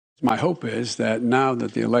My hope is that now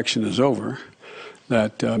that the election is over,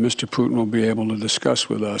 that Mr. Putin will be able to discuss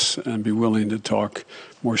with us and be willing to talk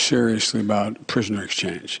more seriously about prisoner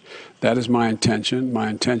exchange. That is my intention. My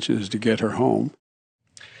intention is to get her home.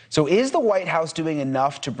 So is the White House doing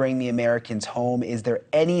enough to bring the Americans home? Is there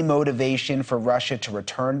any motivation for Russia to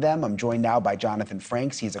return them? I'm joined now by Jonathan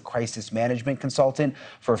Franks. He's a crisis management consultant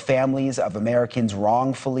for families of Americans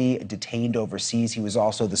wrongfully detained overseas. He was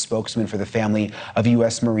also the spokesman for the family of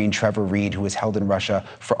U.S. Marine Trevor Reed, who was held in Russia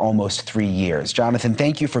for almost 3 years. Jonathan,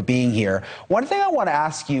 thank you for being here. One thing I want to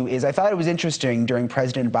ask you is I thought it was interesting during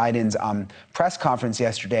President Biden's press conference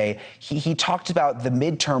yesterday, he talked about the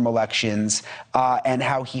midterm elections and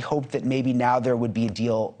how he hoped that maybe now there would be a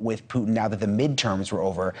deal with Putin now that the midterms were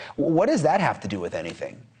over. What does that have to do with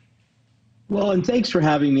anything? Well, and thanks for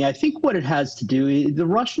having me. I think what it has to do is the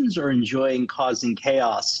Russians are enjoying causing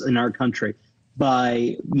chaos in our country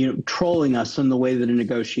by, trolling us on the way to the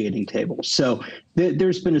negotiating table. So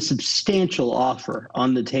there's been a substantial offer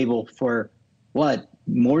on the table for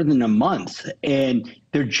more than a month, and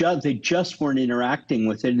they just weren't interacting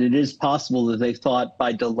with it. And it is possible that they thought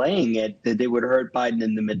by delaying it that they would hurt Biden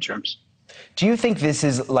in the midterms. Do you think this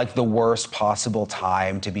is like the worst possible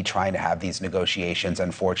time to be trying to have these negotiations,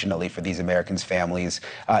 unfortunately, for these Americans' families,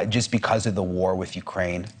 just because of the war with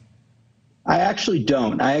Ukraine? I actually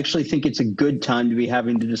don't. I actually think it's a good time to be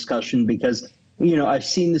having the discussion because, I've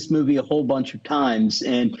seen this movie a whole bunch of times,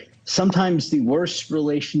 and sometimes the worse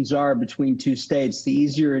relations are between two states, the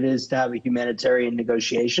easier it is to have a humanitarian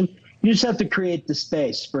negotiation. You just have to create the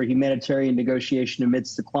space for a humanitarian negotiation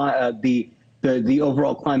amidst the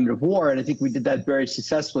overall climate of war. And I think we did that very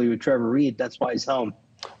successfully with Trevor Reed. That's why he's home.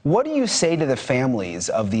 What do you say to the families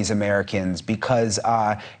of these Americans? Because,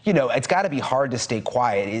 it's got to be hard to stay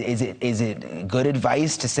quiet. Is it good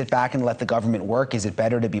advice to sit back and let the government work? Is it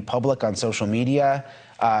better to be public on social media?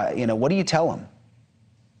 What do you tell them?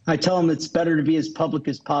 I tell them it's better to be as public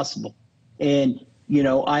as possible. And,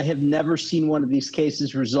 I have never seen one of these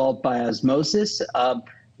cases resolved by osmosis.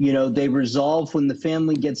 They resolve when the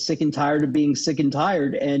family gets sick and tired of being sick and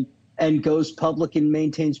tired and goes public and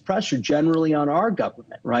maintains pressure generally on our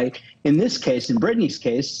government, right? In this case, in Brittany's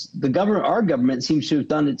case, our government seems to have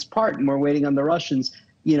done its part, and we're waiting on the Russians,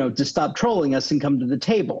 to stop trolling us and come to the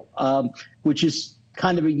table, which is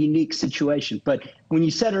kind of a unique situation. But when you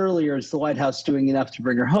said earlier, is the White House doing enough to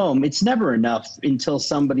bring her home? It's never enough until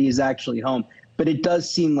somebody is actually home. But it does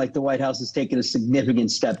seem like the White House has taken a significant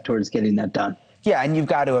step towards getting that done. Yeah, and you've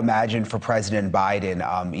got to imagine for President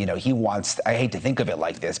Biden, he wants, I hate to think of it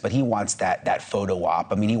like this, but he wants that photo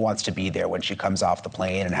op. I mean, he wants to be there when she comes off the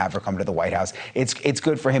plane and have her come to the White House. It's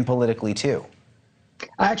good for him politically, too.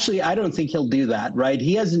 Actually, I don't think he'll do that, right?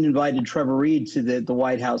 He hasn't invited Trevor Reed to the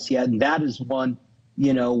White House yet, and that is one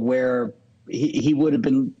where he would have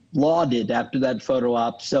been lauded after that photo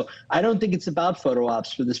op. So I don't think it's about photo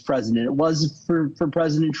ops for this president. It was for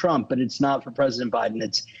President Trump, but it's not for President Biden.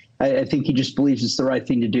 I think he just believes it's the right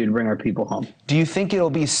thing to do to bring our people home. Do you think it'll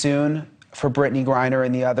be soon for Brittany Griner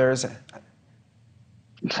and the others?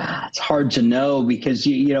 It's hard to know because,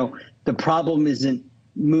 the problem isn't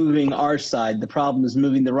moving our side. The problem is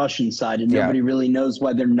moving the Russian side, and nobody really knows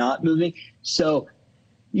why they're not moving. So,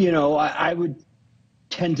 I would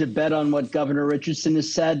tend to bet on what Governor Richardson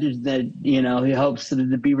has said, that, he hopes that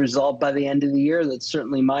it'll be resolved by the end of the year. That's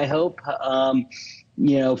certainly my hope,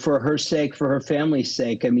 for her sake, for her family's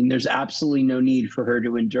sake. I mean, there's absolutely no need for her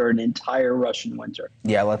to endure an entire Russian winter.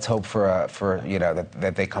 Yeah, let's hope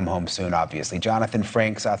that they come home soon, obviously. Jonathan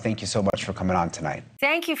Franks, thank you so much for coming on tonight.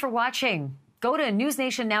 Thank you for watching. Go to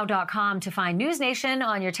newsnationnow.com to find NewsNation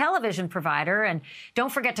on your television provider. And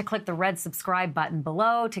don't forget to click the red subscribe button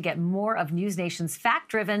below to get more of NewsNation's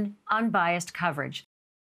fact-driven, unbiased coverage.